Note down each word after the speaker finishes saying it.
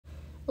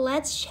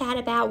let's chat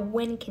about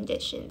win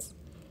conditions.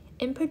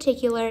 In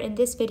particular, in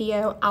this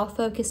video, I'll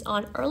focus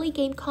on early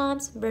game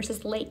comps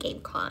versus late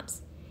game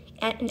comps.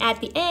 And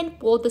at the end,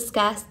 we'll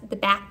discuss the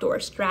backdoor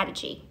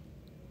strategy.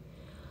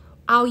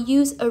 I'll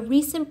use a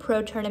recent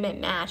pro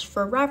tournament match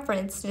for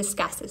reference to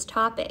discuss this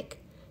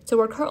topic. So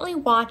we're currently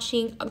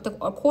watching a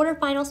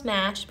quarterfinals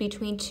match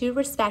between two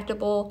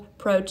respectable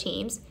pro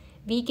teams,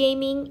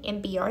 VGaming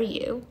and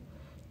BRU.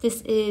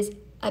 This is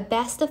a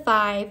best of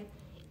 5,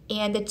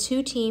 and the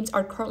two teams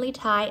are currently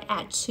tied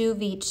at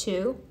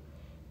 2v2.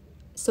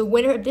 So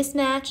winner of this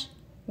match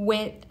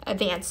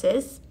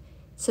advances.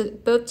 So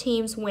both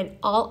teams went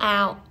all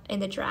out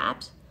in the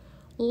draft.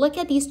 Look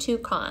at these two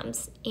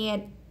comps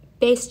and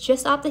based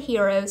just off the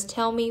heroes,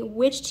 tell me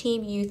which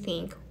team you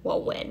think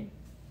will win.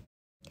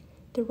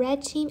 The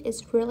red team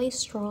is really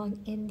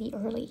strong in the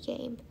early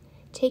game.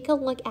 Take a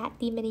look at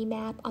the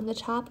mini-map on the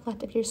top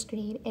left of your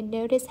screen and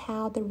notice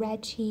how the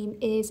red team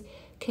is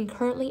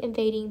concurrently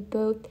invading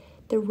both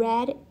the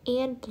red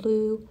and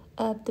blue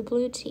of the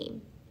blue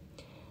team.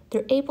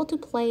 They're able to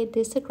play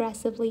this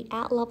aggressively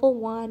at level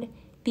 1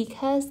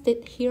 because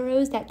the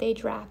heroes that they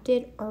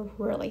drafted are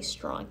really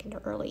strong in the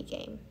early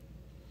game.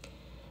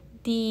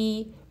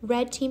 The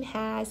red team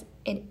has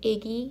an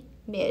Iggy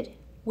mid,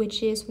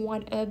 which is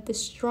one of the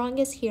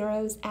strongest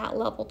heroes at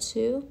level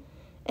 2,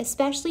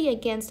 especially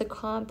against a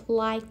comp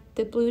like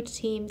the blue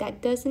team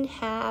that doesn't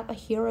have a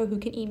hero who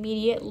can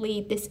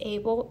immediately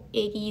disable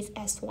Iggy's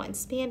S1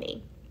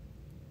 spamming.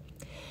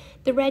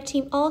 The red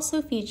team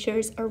also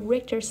features a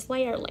Riktor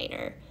Slayer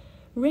laner.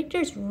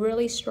 Riktor's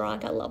really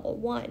strong at level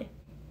 1.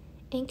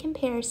 In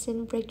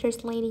comparison,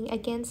 Riktor's laning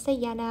against a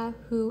Yena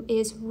who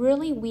is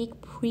really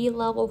weak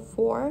pre-level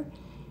 4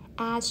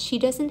 as she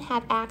doesn't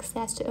have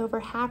access to over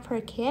half her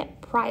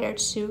kit prior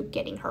to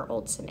getting her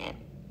ultimate.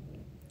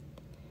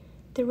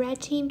 The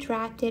red team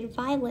drafted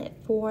Violet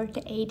for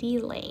the AD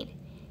lane,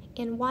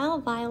 and while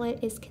Violet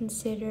is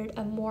considered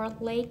a more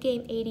late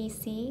game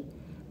ADC,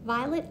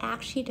 Violet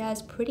actually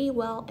does pretty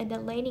well in the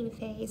laning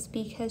phase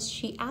because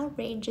she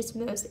outranges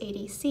most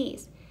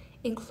ADCs,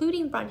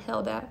 including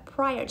Brunhilda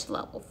prior to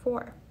level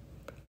 4.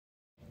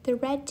 The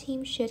red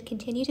team should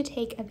continue to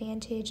take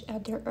advantage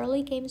of their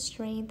early game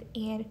strength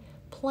and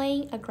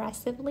playing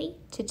aggressively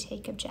to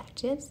take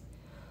objectives.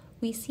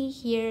 We see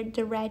here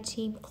the red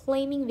team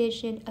claiming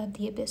vision of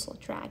the Abyssal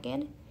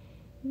Dragon.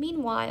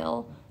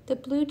 Meanwhile, the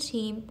blue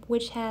team,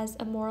 which has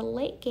a more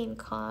late game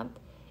comp,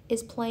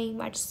 is playing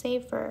much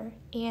safer,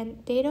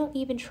 and they don't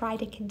even try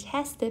to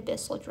contest the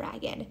Abyssal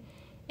Dragon.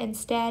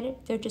 Instead,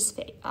 they're just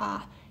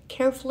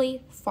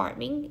carefully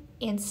farming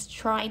and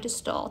trying to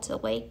stall to the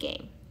late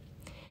game.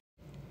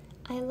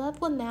 I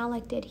love what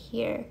Maloch did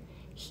here.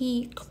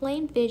 He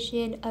claimed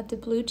vision of the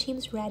blue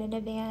team's red in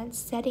advance,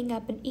 setting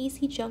up an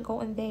easy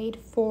jungle invade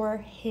for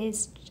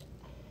his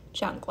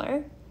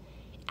jungler.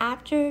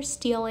 After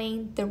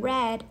stealing the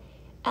red,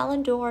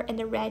 Elandor and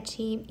the red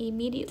team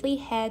immediately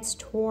heads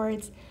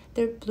towards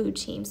the blue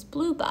team's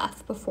blue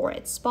buff before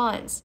it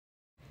spawns.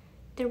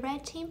 The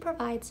red team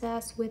provides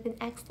us with an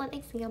excellent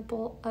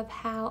example of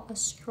how a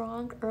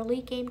strong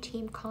early game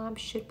team comp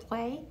should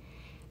play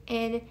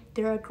in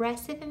their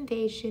aggressive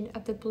invasion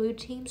of the blue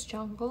team's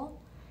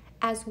jungle,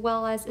 as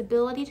well as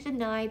ability to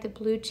deny the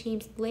blue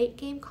team's late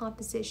game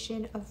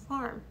composition of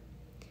farm.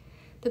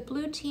 The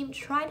blue team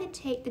tried to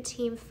take the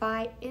team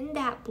fight in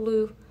that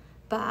blue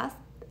buff,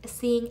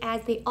 seeing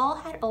as they all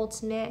had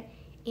ultimate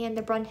and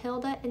the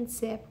Brunhilda and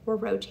Zip were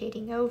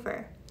rotating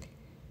over.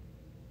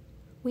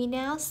 We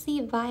now see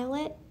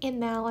Violet and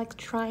Maloch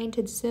trying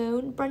to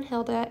zone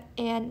Brunhilda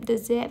and the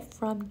Zip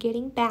from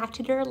getting back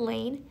to their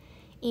lane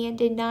and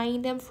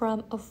denying them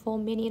from a full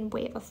minion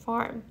wave of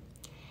farm.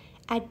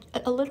 At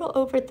a little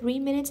over 3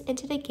 minutes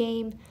into the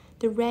game,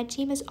 the red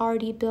team has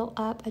already built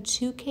up a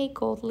 2k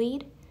gold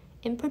lead.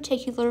 In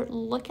particular,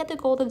 look at the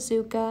gold of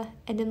Zuka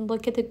and then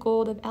look at the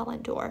gold of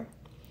Elandor.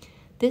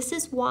 This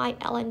is why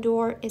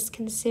Elandor is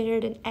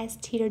considered an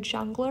S-tier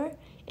jungler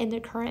in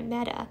the current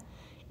meta.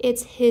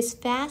 It's his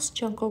fast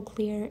jungle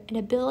clear and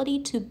ability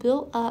to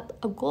build up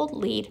a gold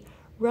lead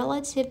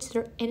relative to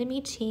their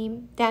enemy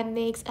team that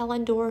makes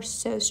Elandor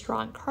so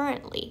strong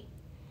currently.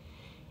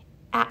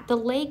 At the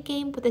late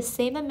game with the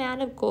same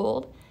amount of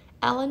gold,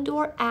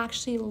 Elandor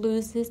actually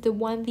loses the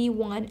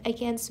 1v1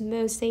 against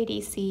most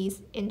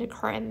ADCs in the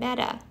current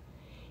meta.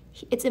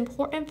 It's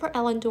important for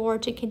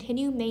Elandor to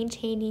continue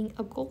maintaining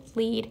a gold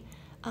lead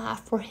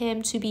for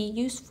him to be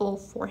useful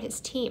for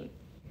his team.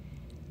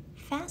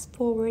 Fast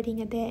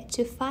forwarding a bit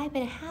to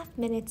 5.5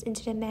 minutes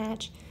into the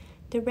match,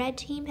 the red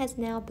team has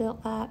now built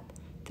up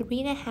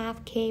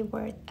 3.5k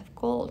worth of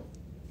gold.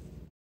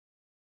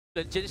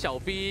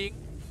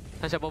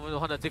 那下部分的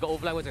话呢，这个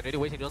offline 会整个有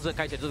点危险，就是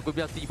开启就是规避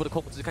到第一波的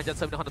控制，看一下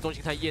侧面的话呢，中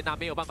型台耶娜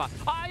没有办法，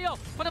哎呦，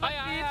把他把敌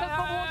人活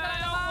下来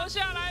了，活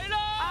下来了，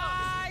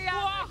哎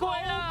呀，哇，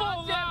好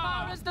猛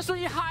啊！瑞斯的顺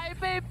序还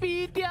被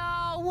逼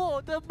掉，我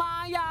的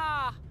妈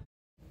呀！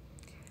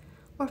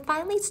 We're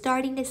finally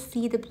starting to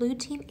see the blue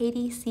team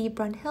ADC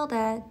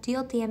Brunhilda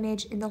deal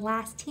damage in the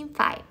last team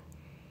fight.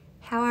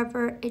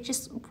 However, it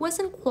just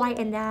wasn't quite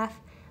enough.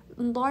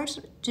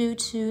 largely due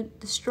to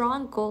the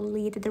strong gold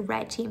lead that the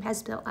red team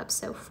has built up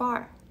so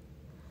far.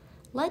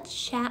 Let's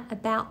chat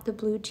about the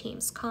blue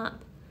team's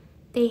comp.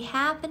 They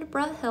have an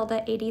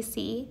Brunhilda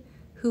ADC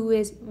who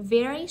is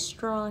very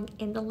strong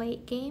in the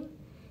late game,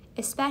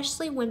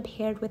 especially when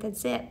paired with a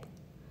Zip.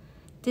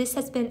 This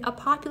has been a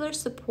popular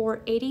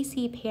support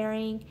ADC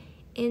pairing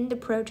in the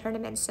pro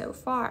tournament so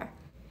far.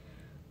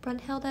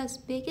 Brunhilda's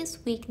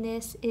biggest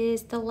weakness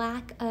is the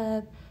lack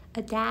of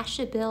a dash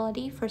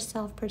ability for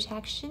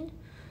self-protection,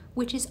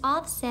 which is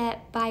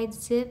offset by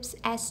Zip's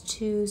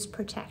S2's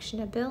protection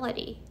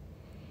ability.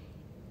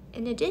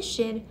 In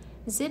addition,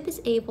 Zip is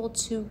able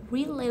to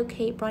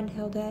relocate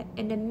Brunhilda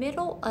in the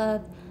middle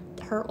of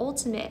her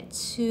ultimate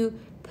to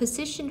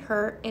position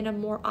her in a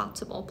more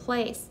optimal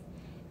place,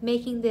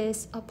 making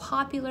this a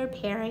popular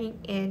pairing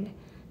in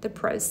the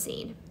pro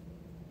scene.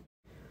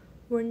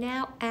 We're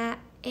now at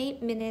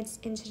 8 minutes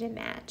into the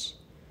match.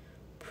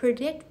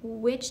 Predict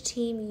which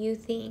team you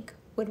think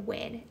would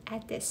win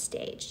at this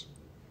stage.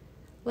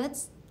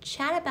 Let's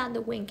chat about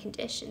the win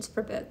conditions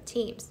for both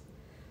teams.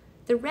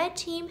 The red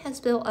team has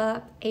built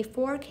up a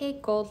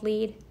 4K gold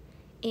lead,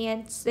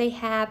 and they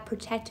have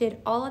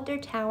protected all of their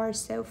towers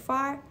so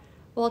far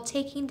while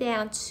taking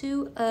down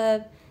 2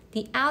 of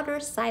the outer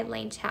side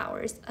lane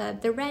towers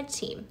of the red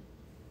team.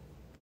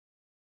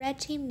 The red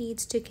team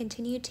needs to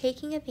continue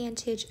taking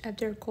advantage of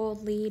their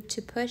gold lead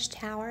to push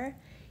tower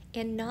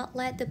and not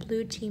let the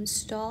blue team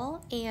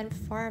stall and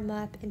farm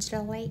up into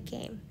the late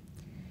game.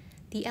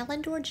 The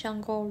Elandor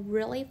jungle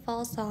really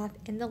falls off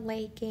in the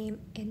late game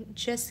and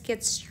just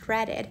gets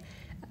shredded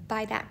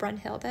by that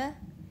Brunhilda.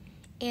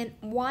 And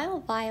while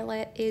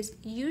Violet is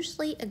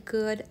usually a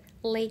good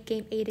late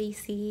game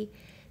ADC,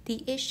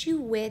 the issue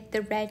with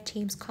the red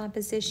team's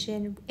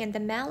composition and the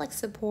Maloch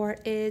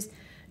support is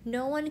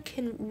no one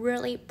can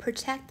really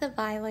protect the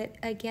Violet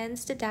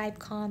against the dive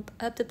comp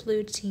of the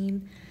blue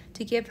team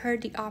to give her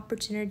the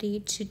opportunity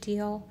to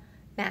deal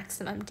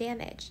maximum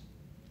damage.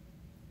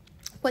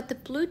 What the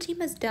blue team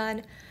has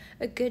done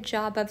a good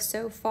job of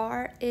so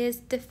far is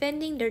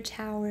defending their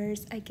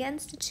towers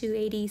against the 2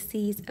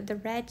 ADCs of the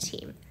red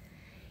team.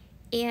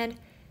 And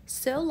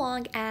so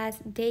long as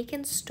they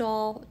can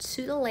stall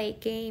to the late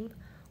game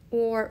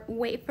or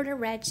wait for the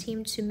red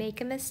team to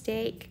make a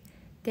mistake,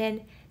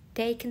 then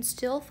they can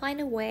still find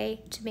a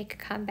way to make a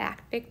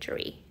comeback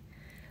victory.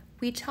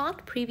 We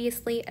talked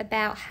previously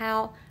about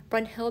how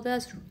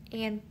Brunhilda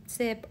and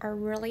Zip are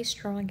really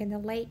strong in the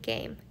late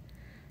game.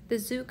 The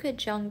Zuka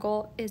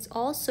jungle is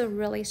also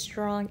really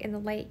strong in the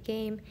late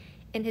game,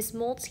 and his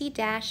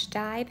multi-dash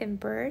dive and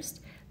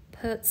burst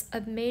puts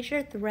a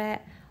major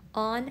threat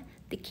on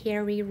the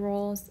carry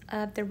roles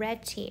of the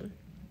red team.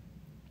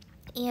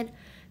 And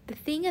the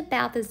thing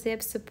about the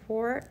Zip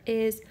support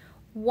is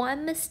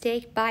one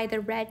mistake by the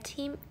red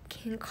team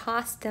can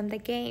cost them the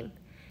game,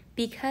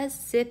 because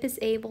Zip is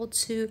able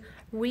to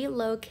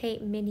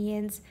relocate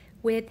minions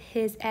with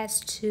his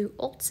S2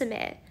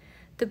 ultimate.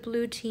 The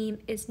blue team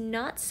is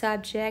not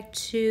subject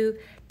to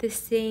the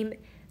same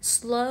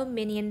slow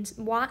minion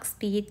walk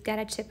speed that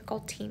a typical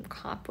team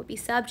comp would be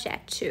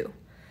subject to.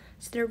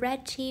 So the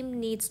red team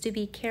needs to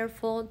be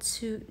careful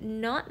to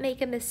not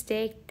make a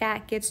mistake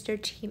that gets their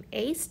team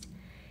aced,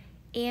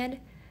 and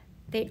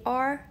they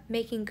are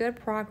making good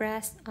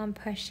progress on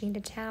pushing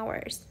the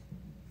towers.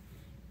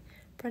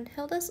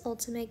 Brunhilda's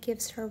ultimate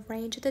gives her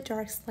range of the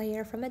Dark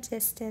Slayer from a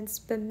distance,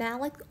 but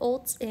Maloch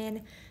ults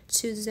in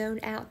to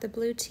zone out the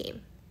blue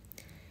team.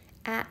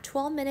 At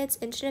 12 minutes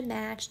into the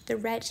match, the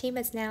red team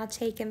has now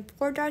taken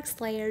 4 Dark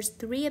Slayers,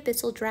 3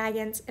 Abyssal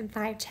Dragons, and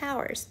 5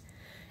 towers,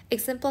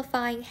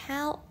 exemplifying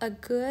how a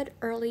good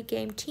early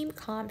game team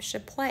comp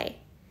should play.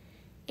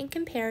 In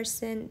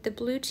comparison, the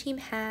blue team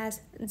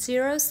has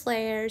 0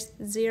 Slayers,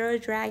 0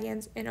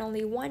 Dragons, and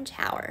only 1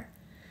 tower.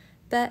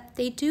 But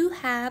they do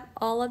have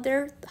all of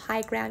their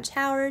high ground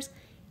towers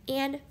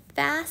and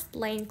fast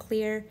lane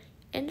clear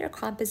in their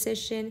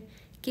composition,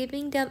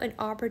 giving them an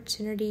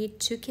opportunity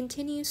to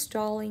continue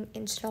stalling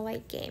into the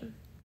late game.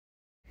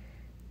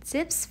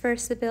 Zip's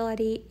first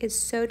ability is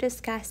so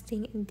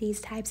disgusting in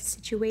these types of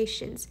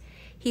situations.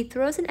 He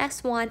throws an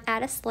S1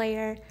 at a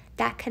Slayer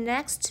that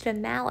connects to the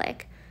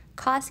Maloch,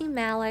 causing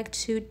Maloch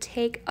to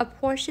take a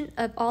portion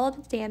of all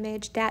of the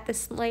damage that the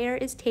Slayer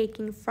is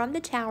taking from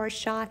the tower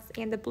shots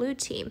and the blue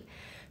team,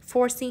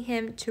 forcing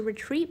him to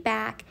retreat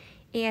back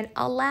and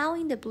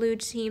allowing the blue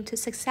team to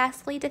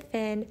successfully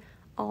defend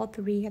all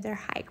 3 of their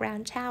high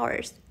ground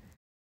towers.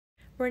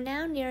 We're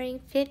now nearing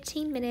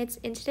 15 minutes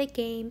into the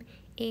game,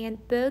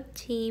 and both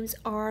teams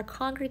are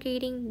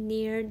congregating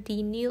near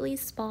the newly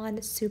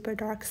spawned Super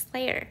Dark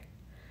Slayer.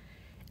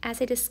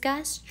 As I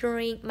discussed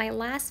during my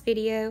last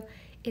video,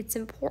 it's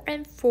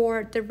important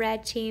for the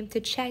red team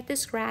to check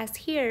this grass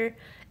here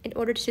in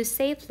order to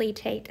safely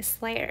take the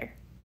Slayer.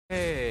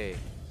 Hey,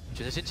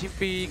 选择先清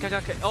逼，看一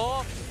下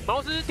哦，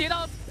毛斯跌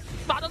到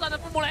马斗站的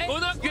父母雷，滚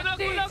了，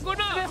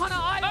对，换到，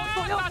哎呦，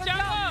左右怎么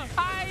样？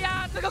哎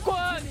呀，这个滚，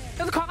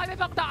但是狂还被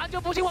放大，就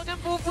不幸往前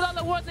扶到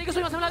了沃尔的一个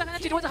顺流，来看看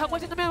几个位置很危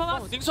险这边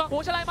吗？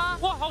活下来吗？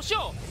哇，好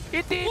秀！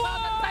一定把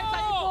他再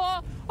闪一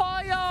波，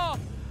哎呦，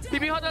比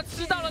比好像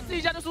吃到了自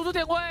己家的输出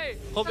点位，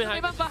后面还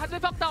没办法，还是被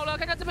放倒了。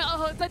看一下这边2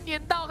盒再粘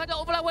到，看一下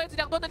overlap 位置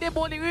2端的猎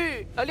魔领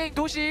域，猎影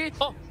突袭。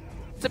哦，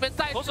这边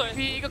再口水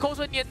一个口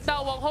水粘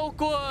到，往后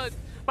滚。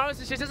马尔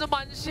斯血线是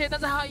满血，但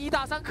是他1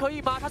打3可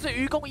以吗？他是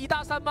愚公1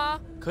打3吗？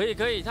可以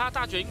可以，他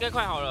大绝应该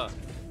快好了。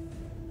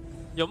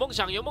有梦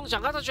想有梦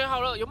想，他大绝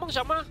好了，有梦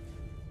想吗？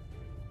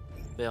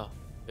没有，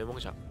没梦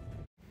想。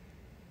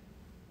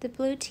 The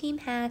blue team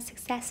has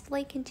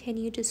successfully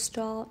continued to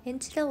stall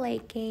into the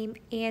late game,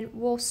 and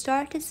we'll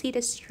start to see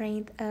the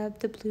strength of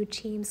the blue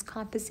team's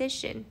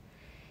composition.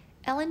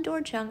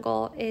 Elandor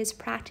jungle is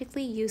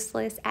practically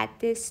useless at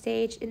this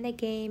stage in the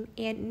game,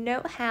 and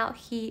note how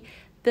he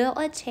built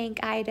a tank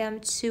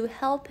item to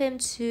help him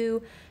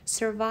to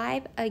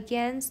survive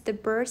against the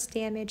burst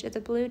damage of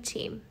the blue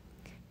team.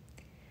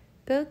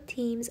 Both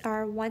teams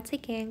are once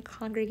again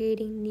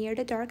congregating near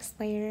the Dark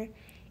Slayer.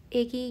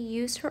 Iggy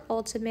used her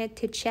ultimate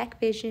to check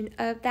vision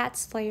of that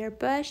Slayer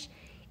bush,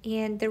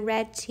 and the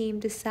red team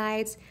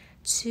decides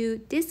to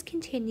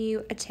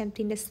discontinue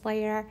attempting the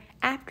Slayer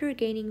after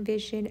gaining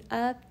vision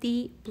of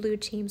the blue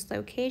team's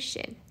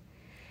location.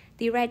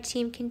 The red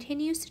team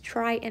continues to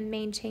try and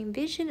maintain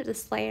vision of the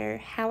Slayer.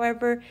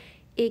 However,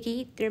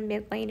 Iggy, their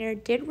mid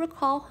laner, did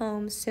recall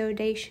home, so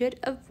they should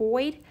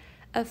avoid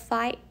a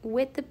fight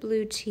with the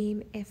blue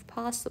team if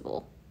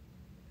possible.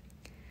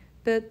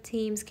 Both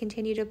teams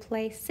continue to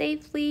play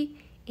safely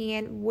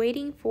and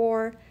waiting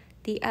for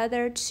the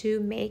other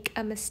to make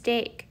a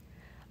mistake.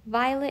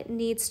 Violet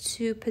needs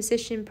to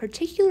position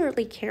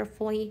particularly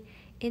carefully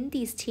in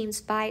these teams'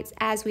 fights,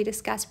 as we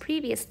discussed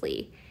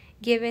previously,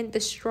 given the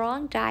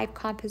strong dive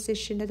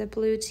composition of the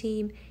blue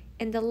team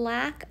and the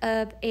lack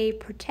of a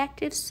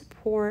protective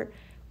support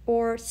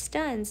or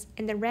stuns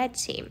in the red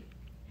team.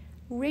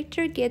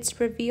 Riktor gets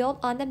revealed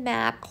on the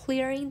map,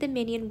 clearing the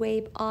minion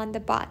wave on the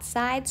bot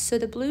side, so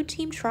the blue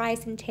team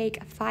tries and take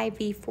a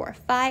 5v4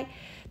 fight.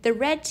 The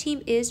red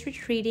team is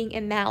retreating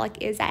and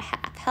Maloch is at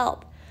half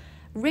health.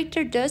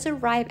 Riktor does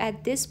arrive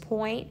at this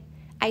point.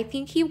 I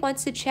think he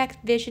wants to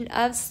check vision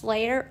of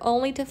Slayer,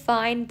 only to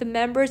find the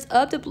members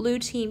of the blue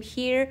team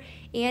here,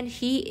 and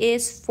he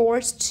is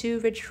forced to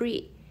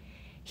retreat.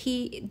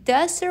 He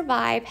does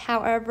survive,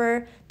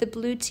 however, the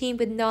blue team,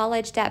 with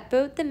knowledge that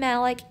both the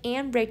Maloch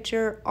and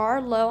Riktor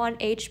are low on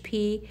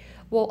HP,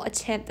 will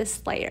attempt the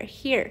Slayer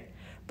here.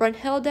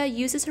 Brunhilda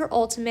uses her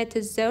ultimate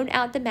to zone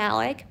out the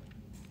Maloch,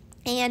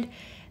 and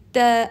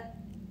the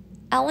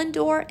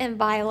Elandor and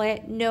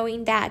Violet,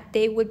 knowing that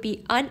they would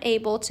be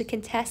unable to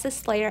contest the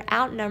Slayer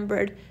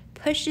outnumbered,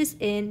 pushes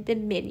in the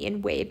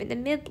minion wave in the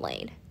mid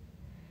lane.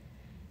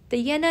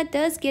 The Yena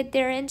does get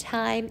there in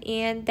time,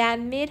 and that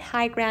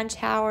mid-high ground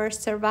tower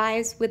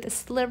survives with a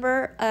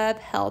sliver of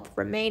health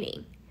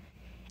remaining.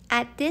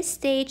 At this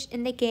stage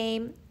in the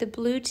game, the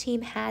blue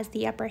team has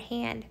the upper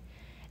hand.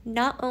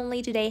 Not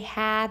only do they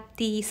have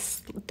the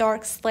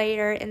Dark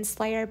Slayer and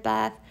Slayer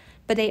buff,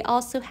 but they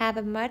also have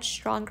a much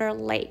stronger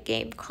late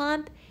game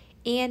comp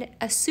and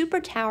a super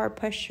tower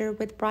pusher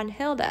with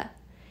Brunhilda.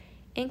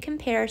 In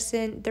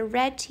comparison, the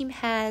red team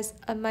has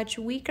a much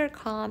weaker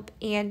comp,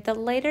 and the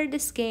later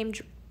this game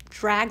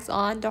drags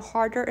on, the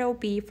harder it will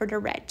be for the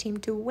red team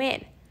to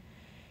win.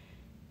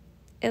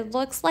 It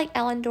looks like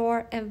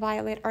Elandor and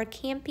Violet are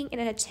camping in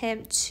an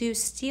attempt to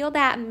steal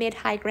that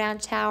mid-high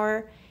ground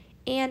tower,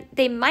 and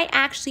they might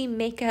actually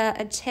make an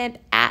attempt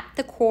at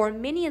the core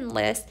minion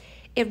list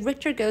if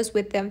Riktor goes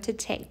with them to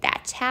take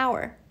that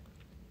tower.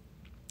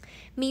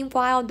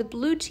 Meanwhile, the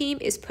blue team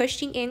is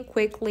pushing in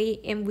quickly,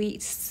 and we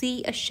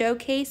see a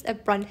showcase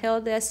of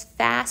Brunhilda's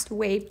fast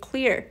wave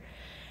clear.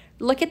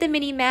 Look at the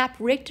mini-map.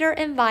 Riktor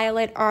and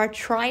Violet are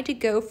trying to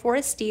go for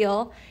a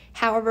steal.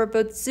 However,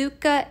 both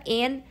Zuka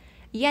and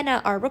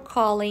Yena are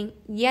recalling.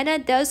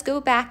 Yena does go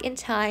back in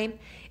time.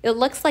 It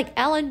looks like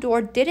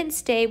Elandor didn't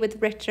stay with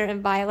Riktor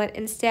and Violet.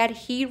 Instead,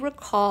 he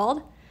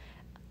recalled.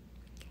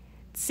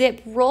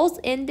 Zip rolls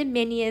in the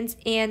minions,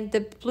 and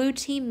the blue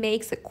team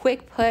makes a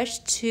quick push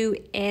to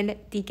end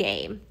the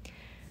game.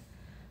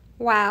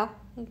 Wow,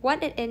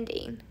 what an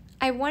ending.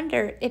 I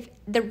wonder if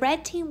the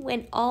red team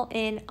went all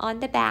in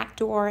on the back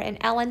door and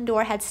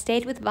Elandor had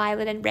stayed with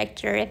Violet and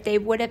Riktor, if they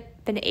would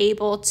have been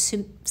able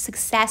to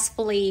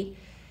successfully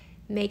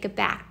make a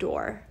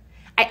backdoor.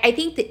 I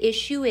think the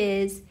issue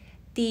is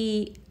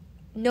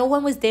no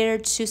one was there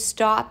to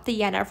stop the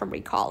Yena from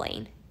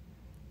recalling.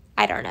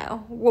 I don't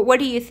know. What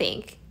do you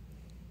think?